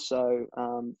as well, so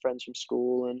friends from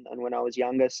school and when I was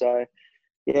younger. So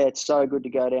yeah, it's so good to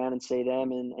go down and see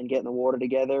them and get in the water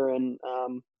together, and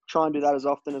try and do that as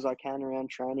often as I can around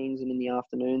trainings and in the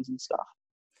afternoons and stuff.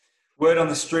 Word on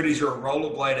the street is you're a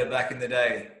rollerblader back in the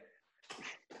day.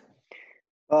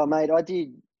 Oh, mate, I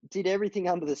did everything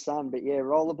under the sun, but yeah,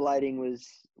 rollerblading was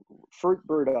fruit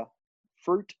booter.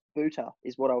 Fruit booter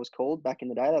is what I was called back in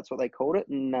the day. That's what they called it.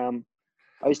 And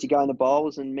I used to go in the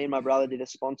bowls, and me and my brother did a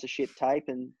sponsorship tape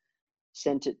and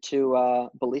sent it to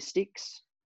Ballistics,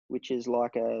 which is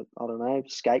like I don't know,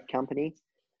 skate company.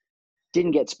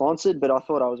 Didn't get sponsored, but I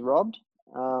thought I was robbed.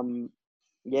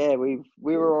 Yeah, we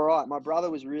were all right. My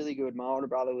brother was really good. My older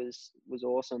brother was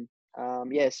awesome.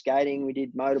 Yeah, skating. We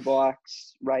did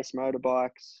motorbikes, race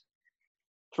motorbikes.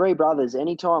 3 brothers.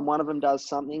 Anytime one of them does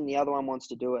something, the other one wants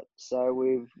to do it. So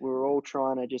we're all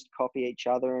trying to just copy each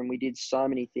other, and we did so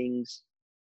many things.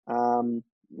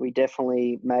 We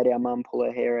definitely made our mum pull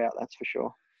her hair out. That's for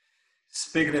sure.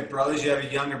 Speaking of brothers, you have a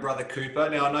younger brother, Cooper.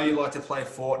 Now, I know you like to play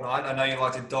Fortnite. I know you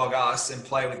like to dog us and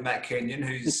play with Matt Kenyon,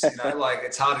 who's, like,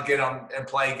 it's hard to get on and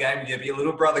play a game with you. But your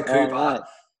little brother,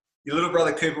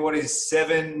 Cooper, what is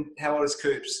 7? How old is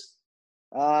Coops?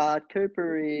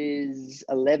 Cooper is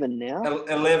 11 now.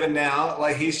 11 now.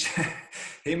 Like,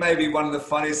 he may be one of the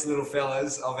funniest little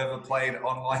fellas I've ever played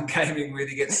online gaming with.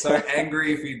 He gets so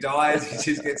angry if he dies.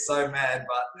 He just gets so mad.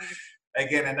 But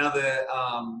again, another,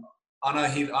 I know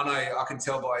I can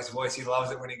tell by his voice he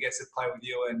loves it when he gets to play with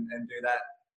you and do that.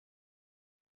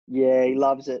 Yeah, he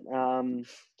loves it.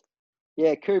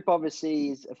 Yeah, Coop obviously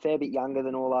is a fair bit younger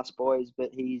than all us boys, but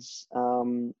he's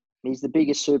the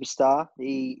biggest superstar.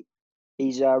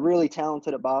 He's really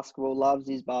talented at basketball, loves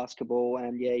his basketball,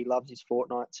 and yeah, he loves his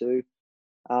Fortnite too.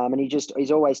 And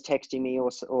he's always texting me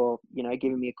or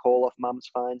giving me a call off mum's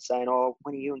phone saying, "Oh,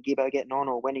 when are you and Gibbo getting on?"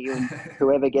 Or "When are you and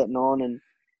whoever getting on?" And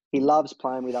he loves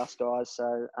playing with us guys.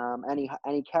 So and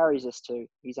he carries us too.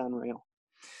 He's unreal.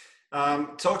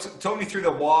 Talk me through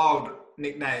the Wild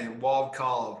nickname, Wild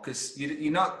Kyle, because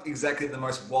you're not exactly the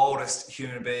most wildest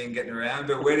human being getting around.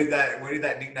 But where did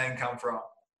that nickname come from?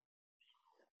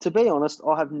 To be honest,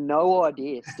 I have no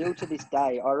idea. Still to this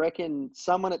day, I reckon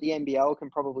someone at the NBL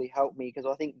can probably help me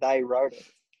because I think they wrote it.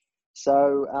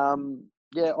 So,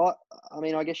 yeah, I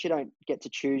mean, I guess you don't get to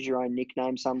choose your own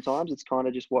nickname sometimes. It's kind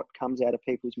of just what comes out of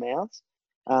people's mouths.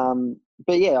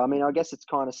 But yeah, I mean, I guess it's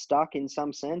kind of stuck in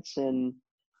some sense. And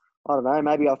I don't know,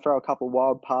 maybe I'll throw a couple of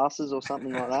wild passes or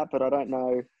something like that. But I don't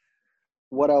know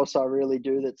what else I really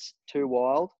do that's too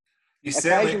wild.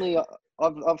 Occasionally,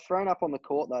 I've thrown up on the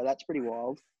court, though. That's pretty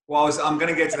wild. Well, I'm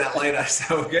going to get to that later,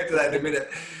 so we'll get to that in a minute.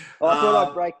 I thought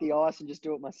I'd break the ice and just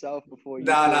do it myself before you.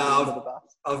 No,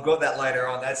 I've got that later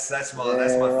on. That's my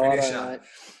finisher.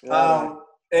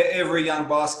 Every young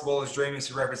basketballer's dream is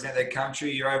to represent their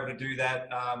country. You're able to do that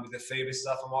with the FIBA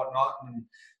stuff and whatnot. And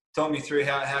talk me through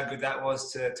how good that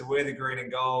was to wear the green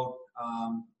and gold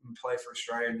and play for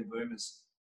Australia and the Boomers.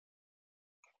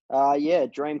 Yeah,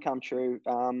 dream come true.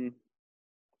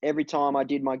 Every time I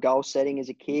did my goal setting as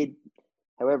a kid,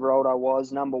 however old I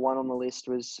was, number one on the list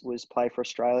was play for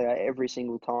Australia every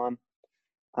single time.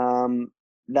 I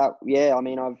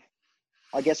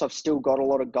guess I've still got a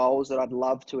lot of goals that I'd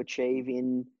love to achieve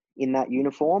in that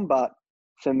uniform. But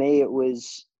for me, it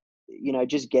was,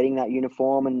 just getting that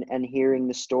uniform and hearing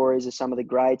the stories of some of the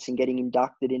greats and getting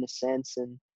inducted in a sense.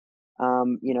 And,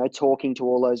 talking to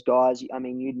all those guys. I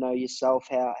mean, you'd know yourself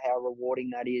how rewarding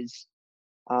that is.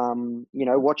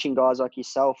 Watching guys like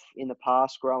yourself in the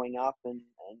past growing up and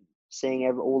seeing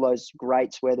all those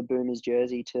greats wear the Boomers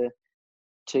jersey to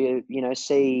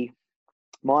see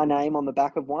my name on the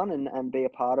back of one and be a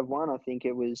part of one. I think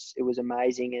it was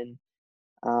amazing.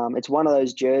 And it's one of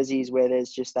those jerseys where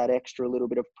there's just that extra little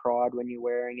bit of pride when you're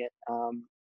wearing it.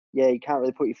 Yeah, you can't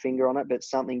really put your finger on it, but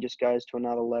something just goes to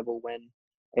another level when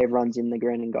everyone's in the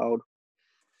green and gold.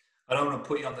 I don't want to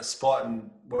put you on the spot and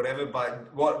whatever,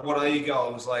 but what are your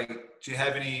goals? Like, do you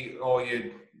have any, or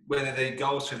whether they're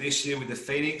goals for this year with the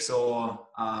Phoenix or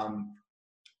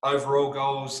overall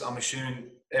goals? I'm assuming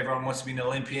everyone wants to be an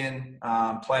Olympian,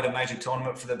 played a major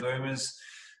tournament for the Boomers,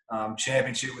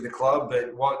 championship with the club.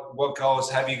 But what goals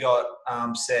have you got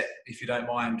set, if you don't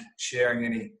mind sharing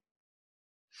any?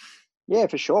 Yeah,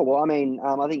 for sure. Well, I mean,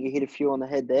 I think you hit a few on the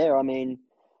head there. I mean,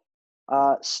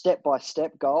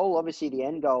 step-by-step goal. Obviously, the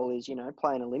end goal is,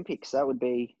 playing Olympics. That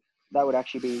would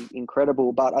actually be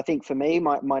incredible. But I think for me,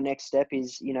 my next step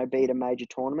is, be at a major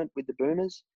tournament with the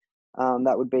Boomers.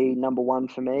 That would be number one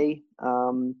for me.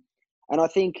 And I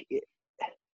think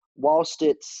whilst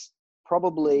it's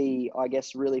probably, I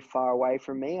guess, really far away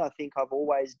from me, I think I've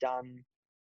always done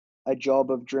a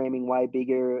job of dreaming way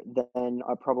bigger than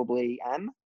I probably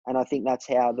am. And I think that's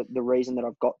how the reason that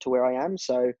I've got to where I am.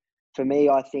 So for me,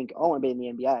 I think I want to be in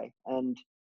the NBA. And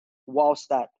whilst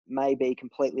that may be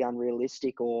completely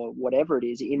unrealistic or whatever it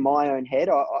is, in my own head,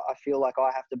 I feel like I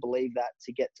have to believe that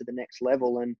to get to the next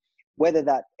level. And whether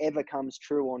that ever comes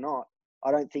true or not,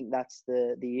 I don't think that's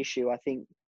the issue. I think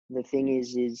the thing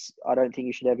is I don't think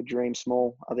you should ever dream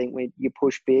small. I think you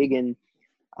push big and,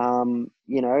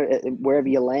 wherever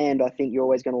you land, I think you're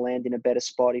always going to land in a better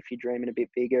spot if you're dreaming a bit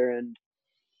bigger. And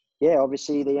yeah,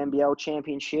 obviously the NBL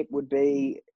championship would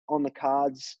be on the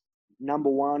cards. Number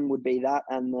one would be that,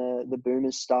 and the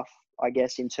Boomers stuff, I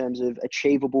guess, in terms of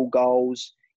achievable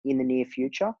goals in the near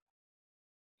future.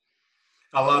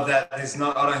 I love that. I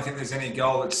don't think there's any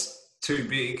goal that's too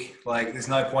big. Like, there's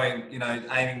no point,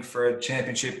 aiming for a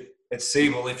championship at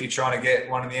Siebel if you're trying to get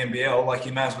one in the NBL. Like,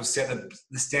 you may as well set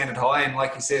the standard high. And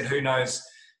like you said, who knows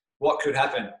what could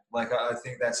happen? Like, I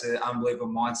think that's an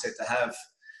unbelievable mindset to have.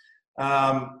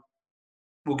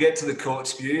 We'll get to the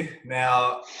Courts View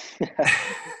now.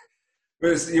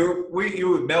 You were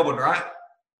with Melbourne, right?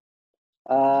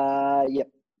 Yep.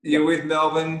 You're with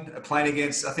Melbourne, playing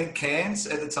against, I think, Cairns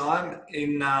at the time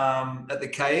in at the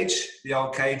cage, the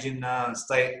old cage in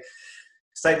State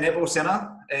Netball Centre.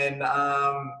 And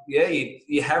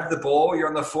you have the ball. You're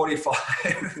on the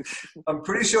 45. I'm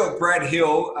pretty sure Brad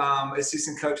Hill,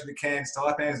 assistant coach of the Cairns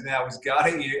Taipans now, was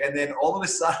guarding you. And then all of a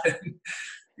sudden,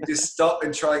 you just stop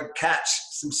and try and catch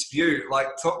some spew. Like,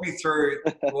 talk me through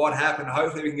what happened.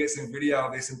 Hopefully we can get some video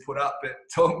of this and put up, but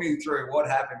talk me through what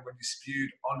happened when you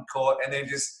spewed on court and then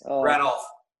just ran off.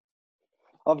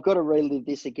 I've got to relive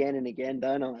this again and again,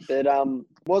 don't I? But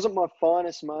wasn't my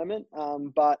finest moment,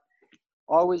 but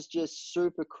I was just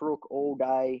super crook all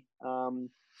day.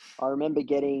 I remember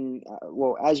getting,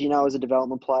 as you know, as a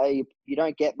development player, you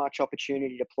don't get much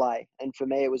opportunity to play. And for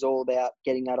me, it was all about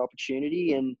getting that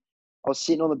opportunity. And I was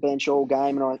sitting on the bench all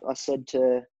game, and I said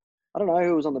to, I don't know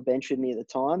who was on the bench with me at the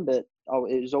time, but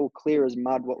it was all clear as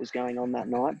mud what was going on that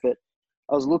night. But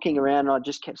I was looking around, and I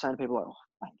just kept saying to people, like, oh,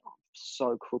 mate, I'm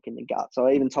so crook in the guts.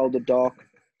 I even told the doc.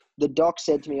 The doc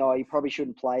said to me, oh, you probably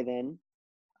shouldn't play then.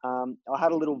 I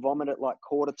had a little vomit at like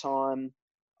quarter time.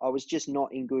 I was just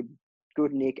not in good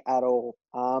nick at all.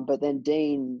 But then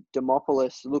Dean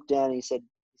Demopoulos looked down and he's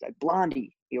like,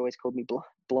 Blondie. He always called me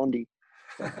Blondie.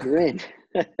 You're in.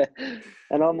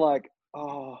 And I'm like,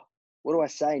 oh, what do I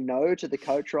say? No to the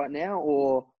coach right now?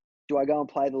 Or do I go and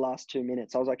play the last 2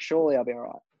 minutes? I was like, surely I'll be all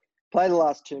right. Play the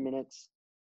last 2 minutes.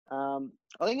 I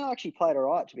think I actually played all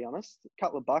right, to be honest. A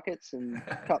couple of buckets and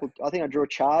I think I drew a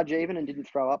charge even and didn't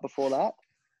throw up before that.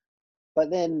 But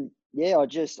then, yeah,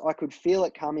 I could feel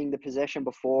it coming the possession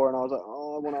before, and I was like,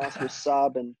 oh, I want to ask for a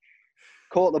sub, and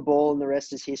caught the ball, and the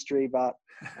rest is history. But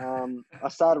I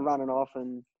started running off,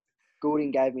 and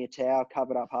Goulding gave me a towel,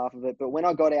 covered up half of it. But when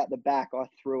I got out the back, I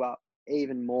threw up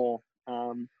even more.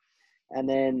 And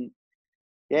then,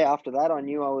 yeah, after that, I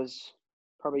knew I was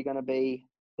probably going to be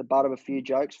the butt of a few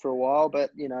jokes for a while. But,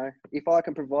 you know, if I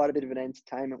can provide a bit of an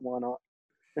entertainment, why not?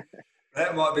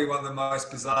 That might be one of the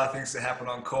most bizarre things to happen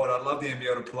on court. I'd love the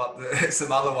NBL to pull up some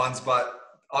other ones, but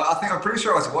I'm pretty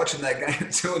sure I was watching that game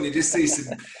too, and you just see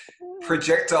some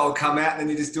projectile come out and then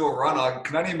you just do a run. I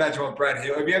can only imagine what Brad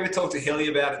Hill. Have you ever talked to Hilly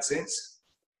about it since?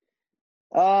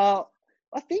 I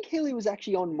think Hilly was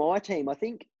actually on my team. I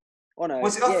think. Oh no. I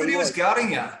thought he was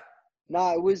guarding you.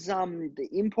 No, it was the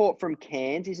import from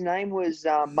Cairns. His name was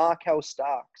Markel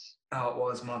Starks. Oh, it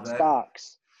was, my bad.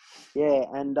 Starks. Yeah,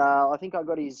 and I think I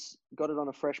got it on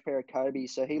a fresh pair of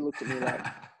Kobe's, so he looked at me like,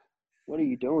 what are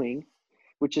you doing?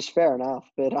 Which is fair enough.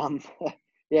 But,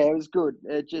 yeah, it was good.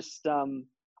 It just, I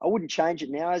wouldn't change it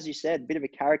now, as you said, a bit of a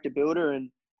character builder, and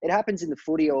it happens in the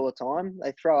footy all the time.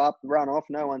 They throw up, run off,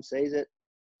 no one sees it.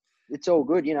 It's all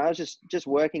good, you know. I was just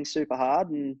working super hard,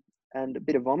 and a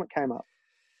bit of vomit came up.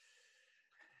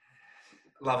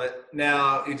 Love it.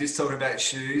 Now, you just talked about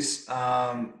shoes.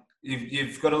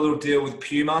 You've got a little deal with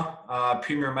Puma.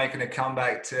 Puma are making a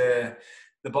comeback to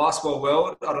the basketball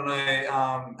world. I don't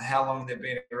know how long they've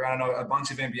been around. I know a bunch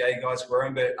of NBA guys were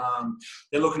in, but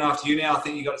they're looking after you now. I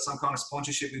think you got some kind of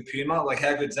sponsorship with Puma. Like,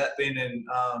 how good's that been? And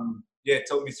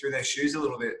talk me through their shoes a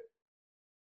little bit.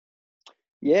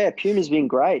 Yeah, Puma's been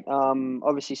great.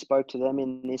 Obviously spoke to them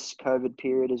in this COVID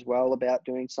period as well about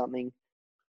doing something.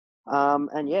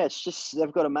 And yeah, it's just,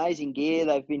 they've got amazing gear.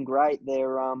 They've been great.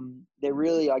 They're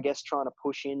really, I guess, trying to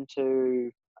push into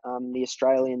the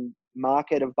Australian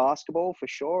market of basketball for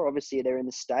sure. Obviously they're in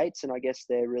the States, and I guess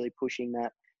they're really pushing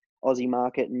that Aussie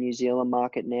market and New Zealand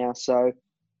market now. So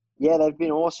yeah, they've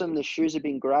been awesome. The shoes have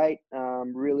been great.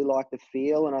 Really like the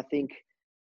feel. And I think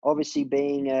obviously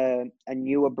being a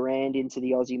newer brand into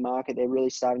the Aussie market, they're really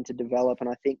starting to develop. And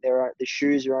I think the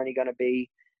shoes are only going to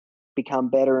become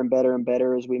better and better and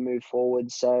better as we move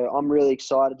forward. So I'm really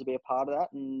excited to be a part of that,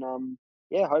 and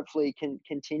hopefully can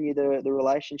continue the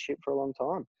relationship for a long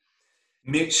time.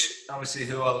 Mitch, obviously,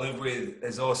 who I live with,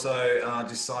 has also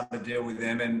just signed a deal with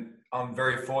them, and I'm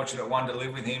very fortunate, one, to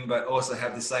live with him, but also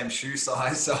have the same shoe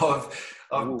size. So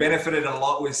I've benefited a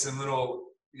lot with some little,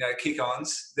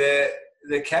 kick-ons.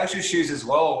 The casual shoes as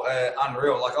well are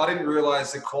unreal. Like, I didn't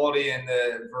realize the quality and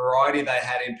the variety they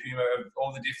had in Puma of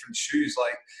all the different shoes.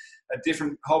 Like,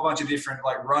 a whole bunch of different,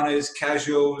 like, runners,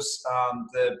 casuals,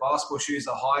 the basketball shoes,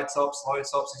 the high tops, low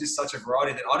tops. It's just such a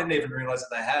variety that I didn't even realize that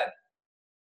they had.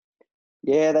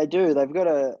 Yeah, they do. They've got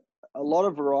a lot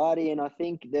of variety, and I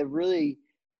think they're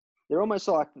almost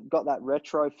like got that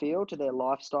retro feel to their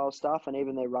lifestyle stuff and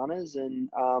even their runners. And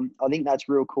I think that's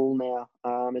real cool now.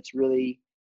 It's really,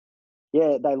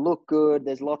 yeah, they look good.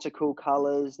 There's lots of cool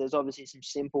colors. There's obviously some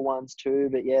simple ones too,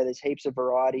 but yeah, there's heaps of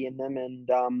variety in them.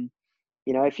 And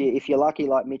if you're lucky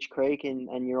like Mitch Creek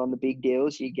and you're on the big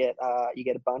deals, you get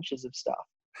bunches of stuff.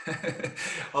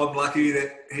 I'm lucky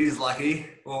that he's lucky.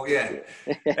 Well, yeah,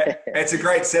 it's a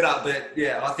great setup, but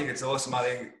yeah, I think it's awesome. I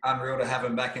think unreal to have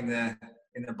him back in the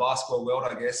basketball world.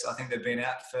 I guess I think they've been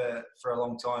out for a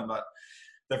long time, but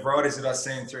the varieties that I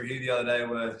seen through here the other day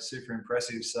were super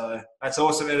impressive. So that's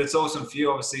awesome, and it's awesome for you,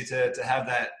 obviously, to have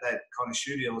that kind of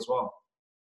shoe deal as well.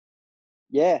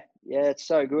 Yeah, Yeah, it's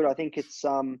so good. I think it's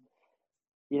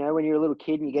you know, when you're a little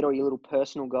kid and you get all your little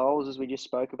personal goals, as we just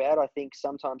spoke about, I think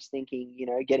sometimes thinking, you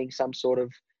know, getting some sort of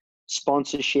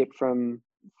sponsorship from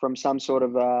some sort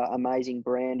of amazing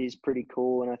brand is pretty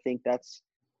cool. And I think that's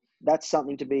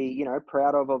something to be, you know,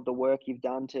 proud of the work you've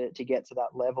done to get to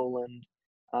that level.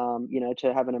 And, you know,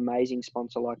 to have an amazing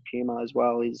sponsor like Puma as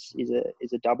well is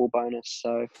a double bonus.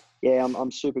 So yeah,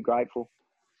 I'm super grateful.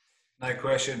 No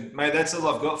question, mate. That's all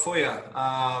I've got for you.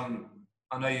 I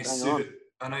know you're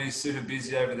Bang on. super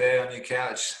busy over there on your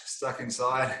couch, stuck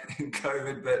inside in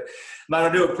COVID. But mate,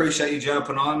 I do appreciate you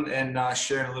jumping on and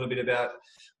sharing a little bit about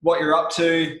what you're up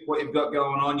to, what you've got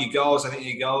going on, your goals. I think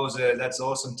your goals that's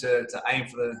awesome to aim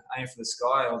for the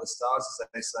sky or the stars, as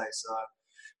they say. So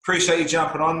appreciate you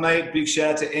jumping on, mate. Big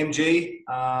shout out to MG.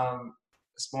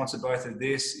 Sponsor both of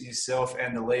this, yourself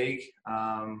and the league.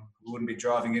 We wouldn't be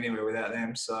driving anywhere without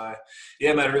them. So,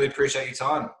 yeah, mate, I really appreciate your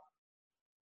time.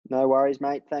 No worries,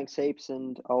 mate. Thanks heaps,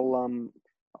 and I'll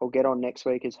get on next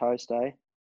week as host.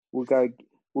 We'll go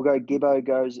Gibbo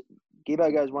goes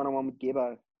 1-on-1 with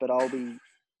Gibbo, but I'll be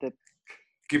the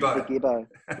Gibbo.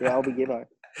 Yeah, I'll be Gibbo.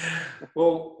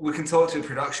 Well, we can talk to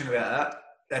production about that.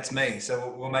 That's me,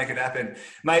 so we'll make it happen,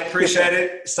 mate. Appreciate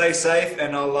it. Stay safe,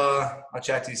 and I'll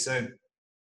chat to you soon.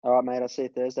 All right, mate. I'll see you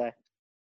Thursday.